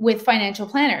thing with financial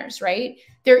planners, right?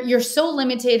 You're so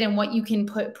limited in what you can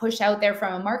push out there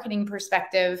from a marketing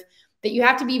perspective that you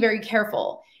have to be very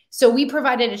careful. So we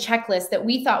provided a checklist that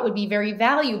we thought would be very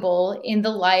valuable in the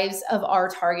lives of our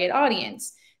target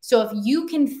audience. So if you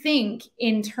can think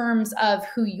in terms of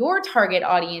who your target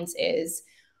audience is,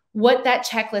 what that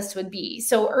checklist would be.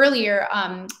 So earlier,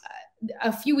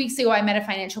 a few weeks ago, I met a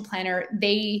financial planner.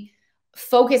 They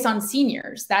focus on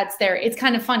seniors. It's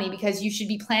kind of funny because you should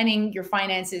be planning your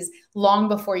finances long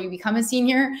before you become a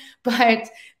senior, but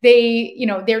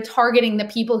they're targeting the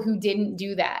people who didn't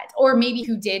do that, or maybe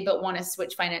who did, but want to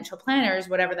switch financial planners,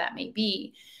 whatever that may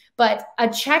be. But a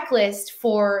checklist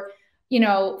for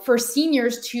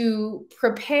seniors to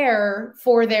prepare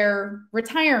for their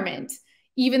retirement,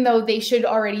 even though they should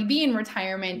already be in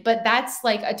retirement, but that's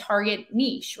like a target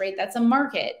niche, right? That's a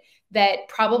market that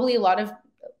probably a lot of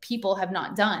people have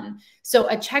not done. So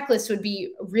a checklist would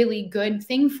be a really good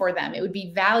thing for them. It would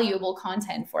be valuable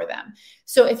content for them.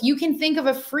 So if you can think of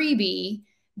a freebie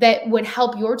that would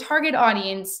help your target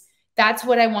audience, that's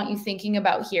what I want you thinking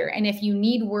about here. And if you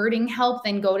need wording help,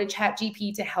 then go to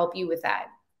ChatGPT to help you with that.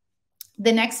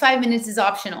 The next 5 minutes is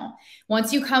optional.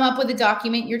 Once you come up with a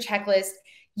document, your checklist,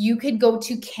 you could go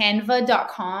to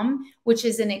canva.com, which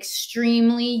is an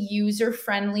extremely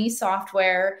user-friendly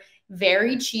software,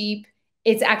 very cheap.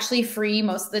 It's actually free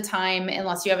most of the time,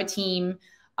 unless you have a team.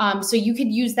 So you could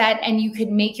use that and you could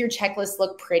make your checklist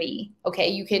look pretty. Okay.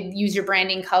 You could use your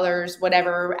branding colors,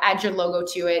 whatever, add your logo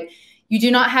to it. You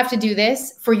do not have to do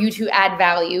this for you to add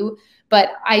value,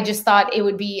 but I just thought it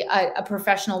would be a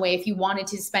professional way if you wanted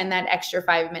to spend that extra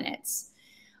 5 minutes.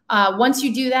 Once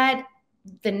you do that,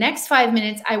 the next 5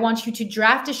 minutes, I want you to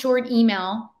draft a short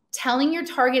email telling your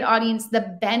target audience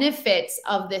the benefits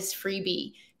of this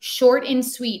freebie. Short and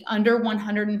sweet, under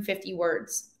 150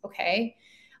 words, okay?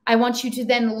 I want you to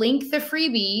then link the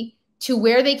freebie to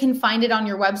where they can find it on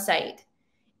your website.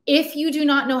 If you do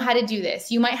not know how to do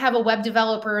this, you might have a web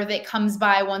developer that comes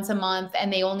by once a month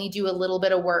and they only do a little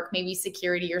bit of work, maybe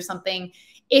security or something.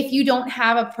 If you don't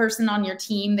have a person on your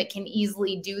team that can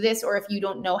easily do this, or if you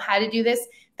don't know how to do this,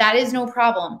 that is no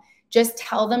problem. Just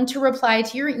tell them to reply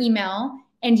to your email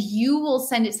and you will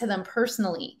send it to them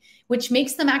personally, which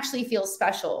makes them actually feel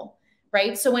special,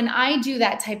 right? So when I do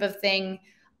that type of thing,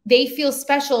 they feel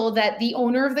special that the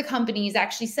owner of the company is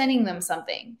actually sending them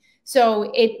something.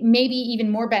 So it may be even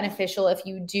more beneficial if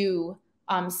you do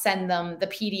send them the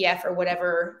PDF or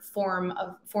whatever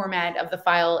format of the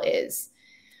file is.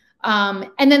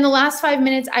 And then the last 5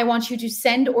 minutes, I want you to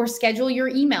send or schedule your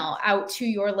email out to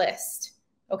your list,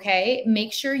 okay?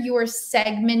 Make sure you are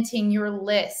segmenting your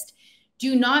list.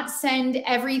 Do not send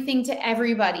everything to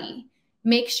everybody.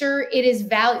 Make sure it is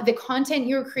the content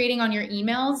you're creating on your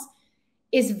emails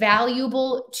is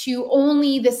valuable to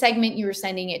only the segment you're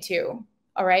sending it to.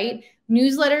 All right.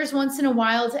 Newsletters once in a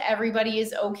while to everybody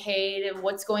is okay, to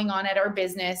what's going on at our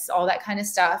business, all that kind of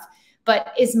stuff.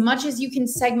 But as much as you can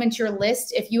segment your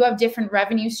list, if you have different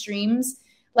revenue streams,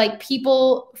 like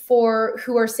people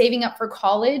who are saving up for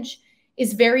college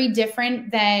is very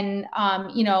different than,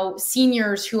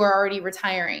 seniors who are already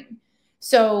retiring.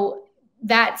 So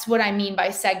that's what I mean by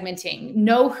segmenting.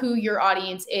 Know who your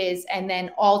audience is and then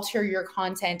alter your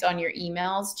content on your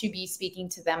emails to be speaking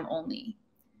to them only.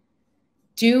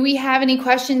 Do we have any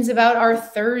questions about our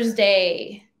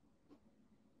Thursday?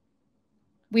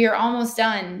 We are almost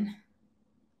done.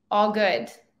 All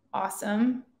good.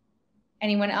 Awesome.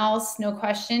 Anyone else? No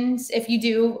questions? If you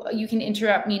do, you can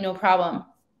interrupt me, no problem.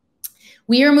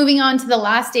 We are moving on to the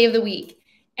last day of the week,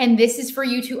 and this is for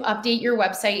you to update your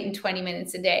website in 20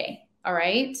 minutes a day. All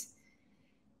right.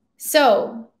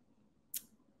 So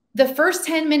the first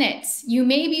 10 minutes, you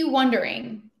may be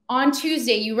wondering, on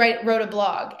Tuesday, you wrote a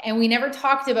blog, and we never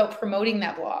talked about promoting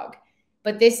that blog,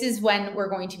 but this is when we're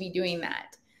going to be doing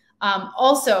that.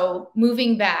 Also,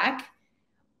 moving back,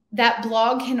 that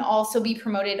blog can also be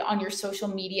promoted on your social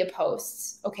media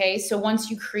posts. Okay. So once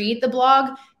you create the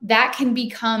blog, that can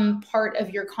become part of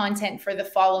your content for the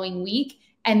following week.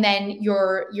 And then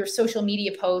your social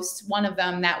media posts, one of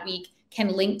them that week, can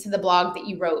link to the blog that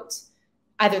you wrote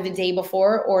either the day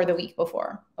before or the week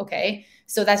before. Okay.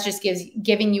 So that's just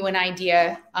giving you an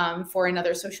idea for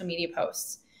another social media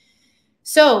post.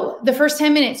 So the first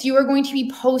 10 minutes, you are going to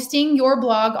be posting your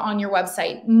blog on your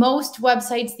website. Most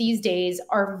websites these days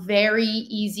are very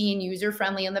easy and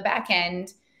user-friendly on the back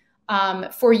end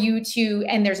for you to,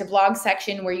 and there's a blog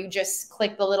section where you just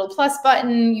click the little plus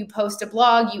button, you post a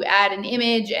blog, you add an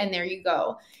image, and there you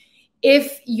go.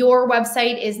 If your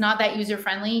website is not that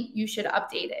user-friendly, you should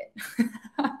update it.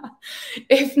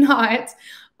 If not,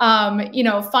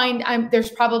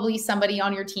 there's probably somebody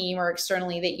on your team or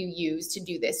externally that you use to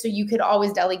do this. So you could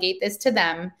always delegate this to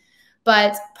them,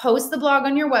 but post the blog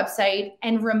on your website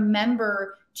and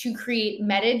remember to create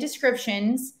meta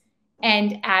descriptions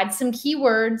and add some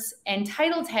keywords and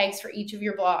title tags for each of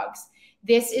your blogs.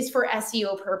 This is for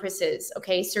SEO purposes,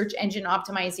 okay? Search engine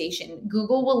optimization.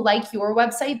 Google will like your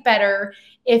website better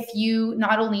if you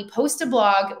not only post a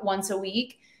blog once a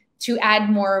week to add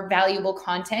more valuable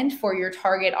content for your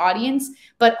target audience,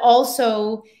 but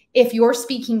also if you're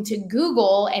speaking to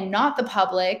Google and not the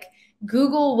public,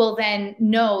 Google will then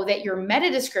know that your meta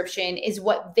description is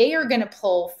what they are going to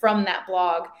pull from that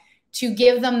blog to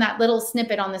give them that little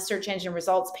snippet on the search engine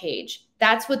results page.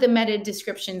 That's what the meta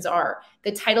descriptions are.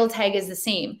 The title tag is the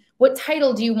same. What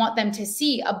title do you want them to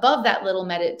see above that little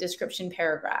meta description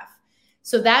paragraph?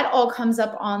 So that all comes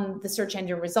up on the search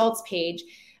engine results page.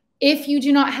 If you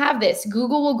do not have this,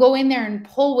 Google will go in there and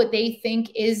pull what they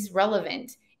think is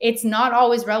relevant. It's not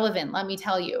always relevant, let me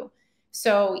tell you.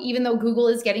 So even though Google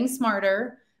is getting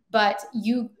smarter, but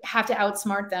you have to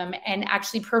outsmart them and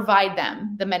actually provide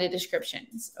them the meta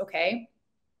descriptions, okay?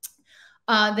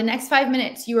 The next 5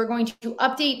 minutes, you are going to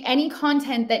update any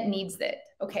content that needs it,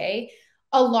 okay?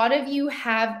 A lot of you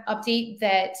have update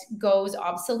that goes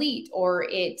obsolete or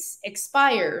it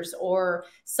expires or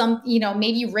some,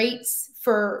 maybe rates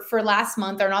for last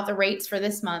month are not the rates for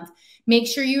this month. Make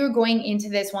sure you are going into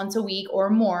this once a week or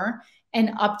more and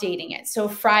updating it. So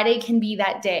Friday can be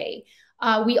that day.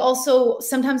 We also,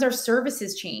 sometimes our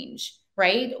services change,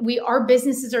 right? Our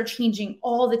businesses are changing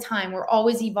all the time. We're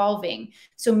always evolving.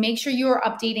 So make sure you are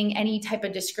updating any type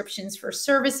of descriptions for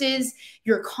services,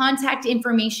 your contact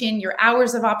information, your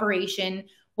hours of operation,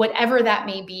 whatever that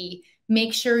may be,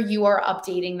 make sure you are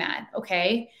updating that,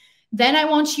 okay? Then I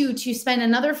want you to spend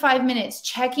another 5 minutes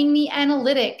checking the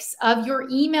analytics of your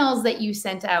emails that you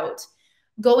sent out,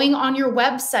 going on your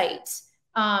website,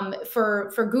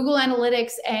 for Google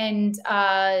Analytics and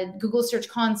Google Search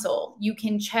Console. You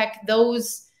can check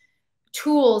those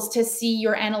tools to see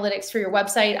your analytics for your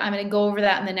website. I'm going to go over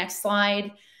that in the next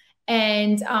slide.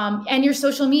 And your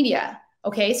social media.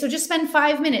 Okay, so just spend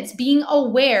 5 minutes being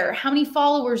aware. How many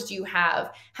followers do you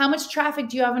have? How much traffic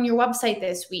do you have on your website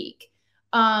this week?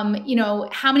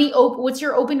 What's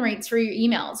your open rates for your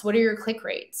emails? What are your click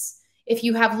rates? If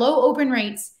you have low open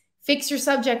rates, fix your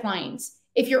subject lines.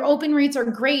 If your open rates are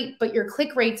great, but your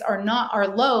click rates are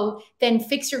low, then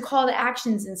fix your call to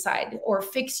actions inside or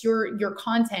fix your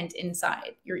content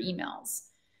inside your emails.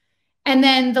 And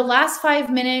then the last 5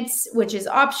 minutes, which is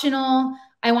optional,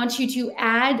 I want you to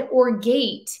add or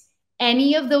gate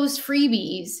any of those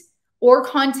freebies or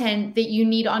content that you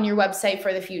need on your website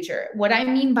for the future. What I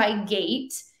mean by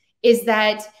gate is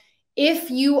that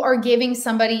if you are giving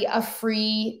somebody a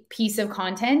free piece of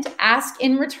content, ask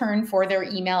in return for their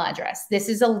email address. This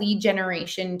is a lead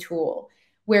generation tool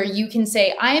where you can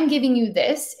say, I am giving you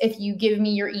this if you give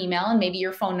me your email and maybe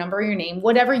your phone number, your name,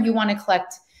 whatever you want to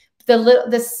collect.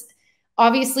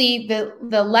 Obviously,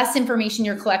 the less information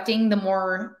you're collecting, the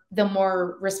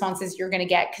more responses you're going to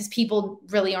get, because people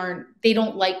really they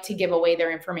don't like to give away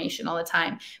their information all the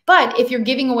time. But if you're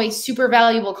giving away super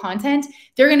valuable content,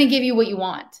 they're going to give you what you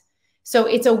want. So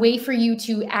it's a way for you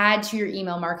to add to your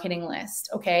email marketing list,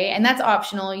 okay? And that's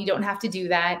optional. You don't have to do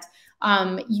that.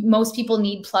 Most people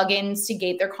need plugins to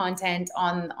gate their content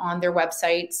on their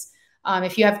websites.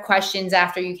 If you have questions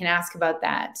after, you can ask about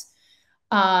that.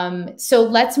 So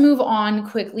let's move on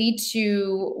quickly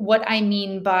to what I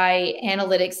mean by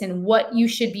analytics and what you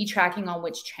should be tracking on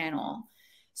which channel.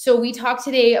 So we talked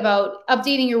today about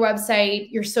updating your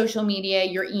website, your social media,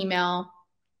 your email.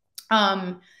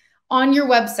 On your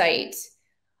website,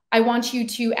 I want you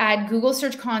to add Google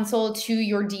Search Console to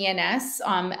your DNS,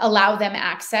 allow them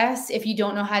access. If you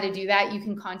don't know how to do that, you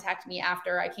can contact me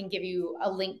after. I can give you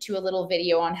a link to a little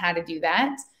video on how to do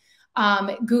that.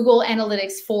 Google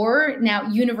Analytics 4, now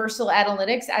Universal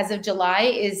Analytics as of July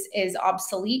is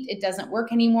obsolete. It doesn't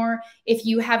work anymore. If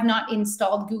you have not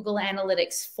installed Google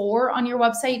Analytics 4 on your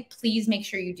website, please make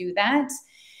sure you do that.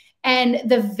 And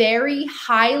the very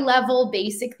high level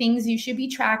basic things you should be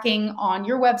tracking on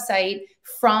your website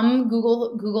from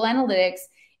Google Analytics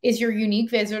is your unique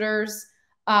visitors,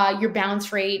 your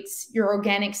bounce rates, your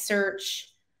organic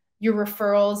search, your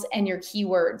referrals, and your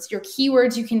keywords. Your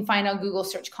keywords you can find on Google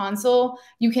Search Console.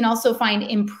 You can also find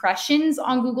impressions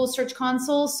on Google Search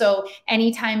Console. So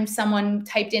anytime someone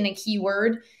typed in a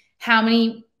keyword, how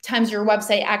many times your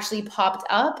website actually popped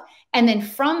up. And then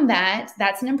from that,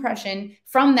 that's an impression.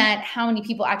 From that, how many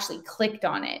people actually clicked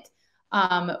on it.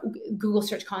 Google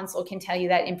Search Console can tell you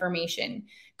that information.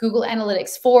 Google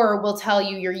Analytics 4 will tell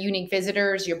you your unique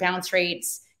visitors, your bounce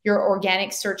rates, your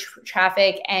organic search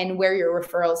traffic, and where your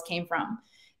referrals came from.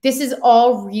 This is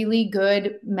all really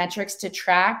good metrics to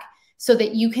track so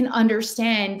that you can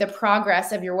understand the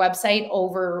progress of your website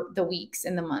over the weeks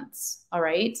and the months. All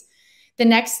right. The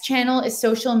next channel is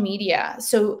social media.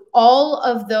 So all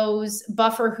of those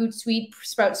Buffer, Hootsuite,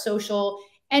 Sprout Social,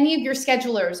 any of your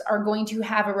schedulers are going to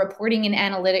have a reporting and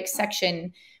analytics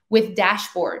section with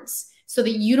dashboards so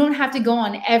that you don't have to go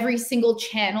on every single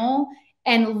channel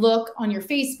and look on your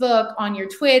Facebook, on your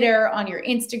Twitter, on your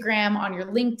Instagram, on your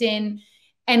LinkedIn,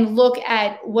 and look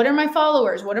at what are my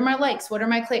followers, what are my likes, what are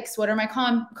my clicks, what are my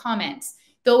comments.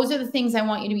 Those are the things I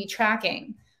want you to be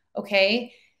tracking,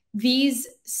 okay? These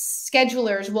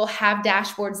schedulers will have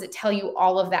dashboards that tell you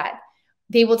all of that.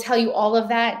 They will tell you all of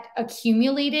that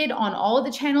accumulated on all of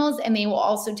the channels, and they will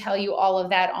also tell you all of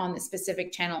that on the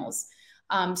specific channels.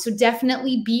 So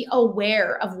definitely be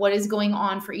aware of what is going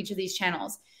on for each of these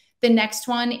channels. The next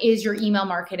one is your email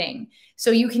marketing. So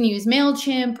you can use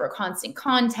MailChimp or Constant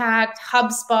Contact,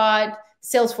 HubSpot,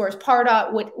 Salesforce,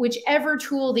 Pardot, whichever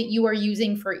tool that you are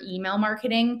using for email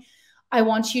marketing. I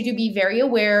want you to be very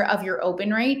aware of your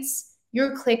open rates,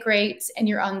 your click rates, and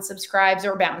your unsubscribes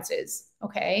or bounces,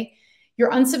 okay? Your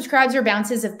unsubscribes or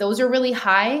bounces, if those are really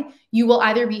high, you will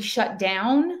either be shut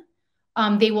down.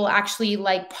 They will actually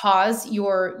like pause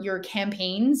your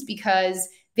campaigns because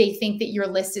they think that your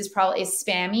list is probably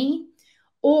spammy,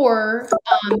 or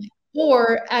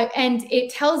and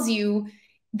it tells you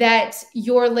that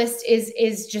your list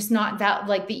is just not that,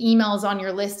 like the emails on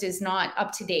your list is not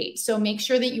up to date. So make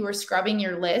sure that you are scrubbing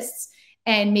your lists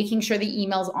and making sure the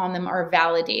emails on them are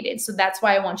validated. So that's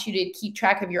why I want you to keep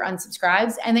track of your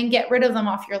unsubscribes and then get rid of them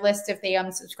off your list if they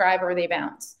unsubscribe or they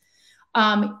bounce.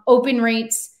 Open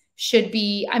rates should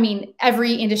be, I mean,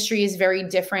 every industry is very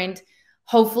different.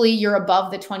 Hopefully you're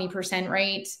above the 20%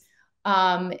 rate.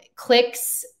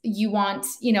 Clicks, you want,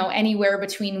 anywhere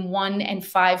between 1% and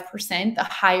 5%, the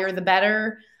higher, the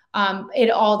better. It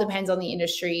all depends on the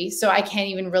industry. So I can't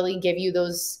even really give you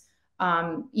those,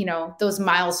 those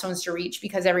milestones to reach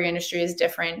because every industry is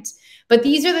different. But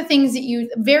these are the things that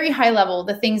very high level,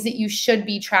 the things that you should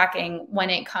be tracking when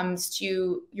it comes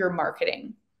to your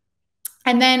marketing.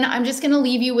 And then I'm just going to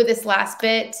leave you with this last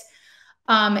bit.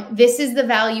 This is the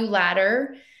value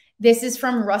ladder. This is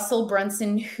from Russell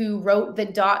Brunson, who wrote the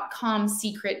 .com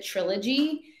Secret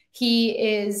Trilogy. He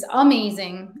is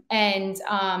amazing, and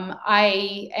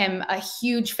I am a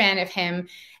huge fan of him.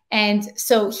 And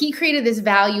so he created this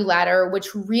value ladder,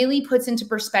 which really puts into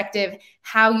perspective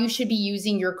how you should be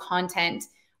using your content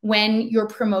when you're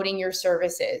promoting your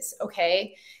services,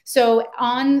 okay? So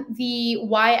on the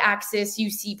y-axis, you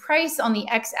see price. On the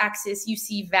x-axis, you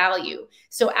see value.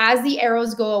 So as the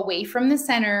arrows go away from the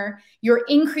center, you're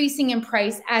increasing in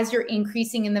price as you're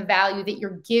increasing in the value that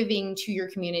you're giving to your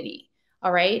community,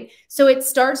 all right? So it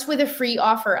starts with a free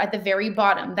offer at the very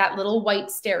bottom, that little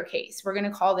white staircase. We're gonna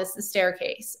call this the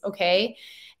staircase, okay?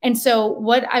 And so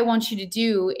what I want you to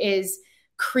do is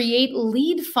create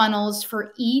lead funnels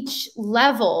for each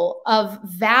level of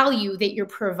value that you're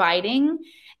providing.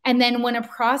 And then when a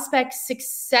prospect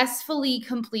successfully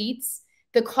completes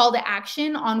the call to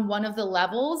action on one of the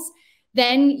levels,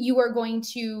 then you are going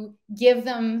to give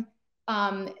them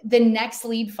the next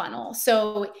lead funnel.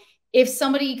 So if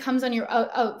somebody comes on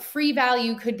a free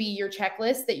value could be your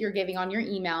checklist that you're giving on your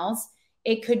emails.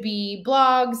 It could be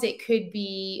blogs. It could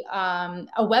be a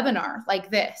webinar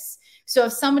like this. So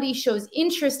if somebody shows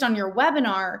interest on your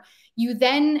webinar,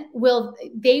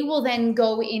 they will then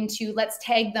go into, let's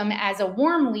tag them as a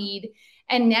warm lead.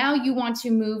 And now you want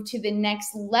to move to the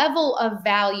next level of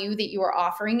value that you are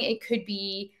offering. It could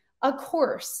be a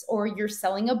course, or you're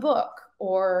selling a book,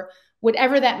 or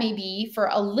whatever that may be. For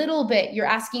a little bit, you're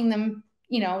asking them,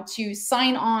 to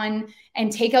sign on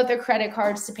and take out their credit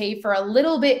cards to pay for a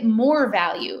little bit more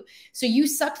value. So you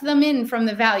sucked them in from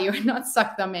the value, not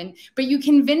suck them in, but you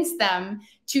convinced them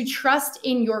to trust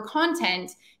in your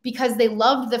content because they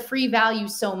loved the free value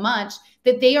so much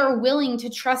that they are willing to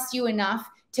trust you enough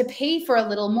to pay for a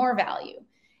little more value.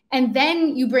 And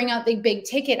then you bring out the big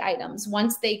ticket items.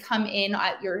 Once they come in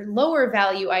at your lower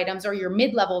value items or your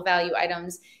mid-level value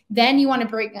items, then you want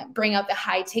to bring out the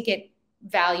high ticket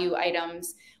value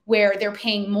items where they're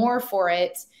paying more for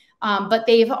it. but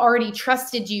they've already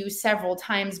trusted you several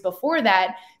times before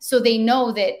that. So they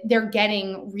know that they're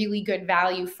getting really good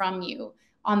value from you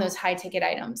on those high ticket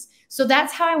items. So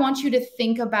that's how I want you to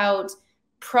think about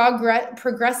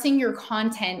progressing your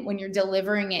content when you're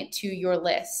delivering it to your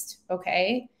list.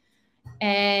 Okay.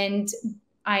 And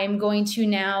I am going to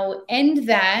now end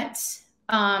that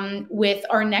with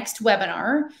our next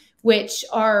webinar, which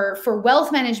are for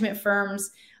wealth management firms,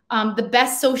 the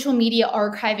best social media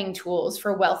archiving tools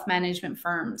for wealth management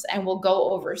firms. And we'll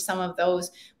go over some of those.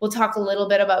 We'll talk a little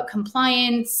bit about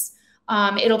compliance.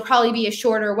 It'll probably be a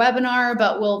shorter webinar,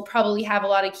 but we'll probably have a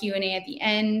lot of Q&A at the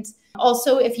end.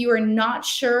 Also, if you are not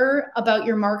sure about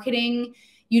your marketing,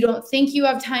 you don't think you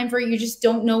have time for it, you just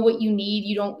don't know what you need,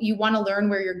 you want to learn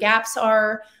where your gaps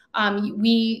are,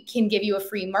 we can give you a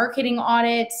free marketing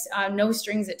audit, no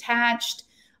strings attached.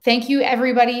 Thank you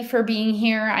everybody for being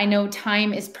here. I know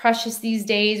time is precious these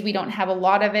days. We don't have a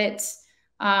lot of it.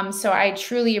 So I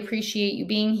truly appreciate you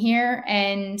being here,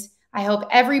 and I hope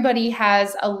everybody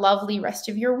has a lovely rest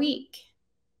of your week.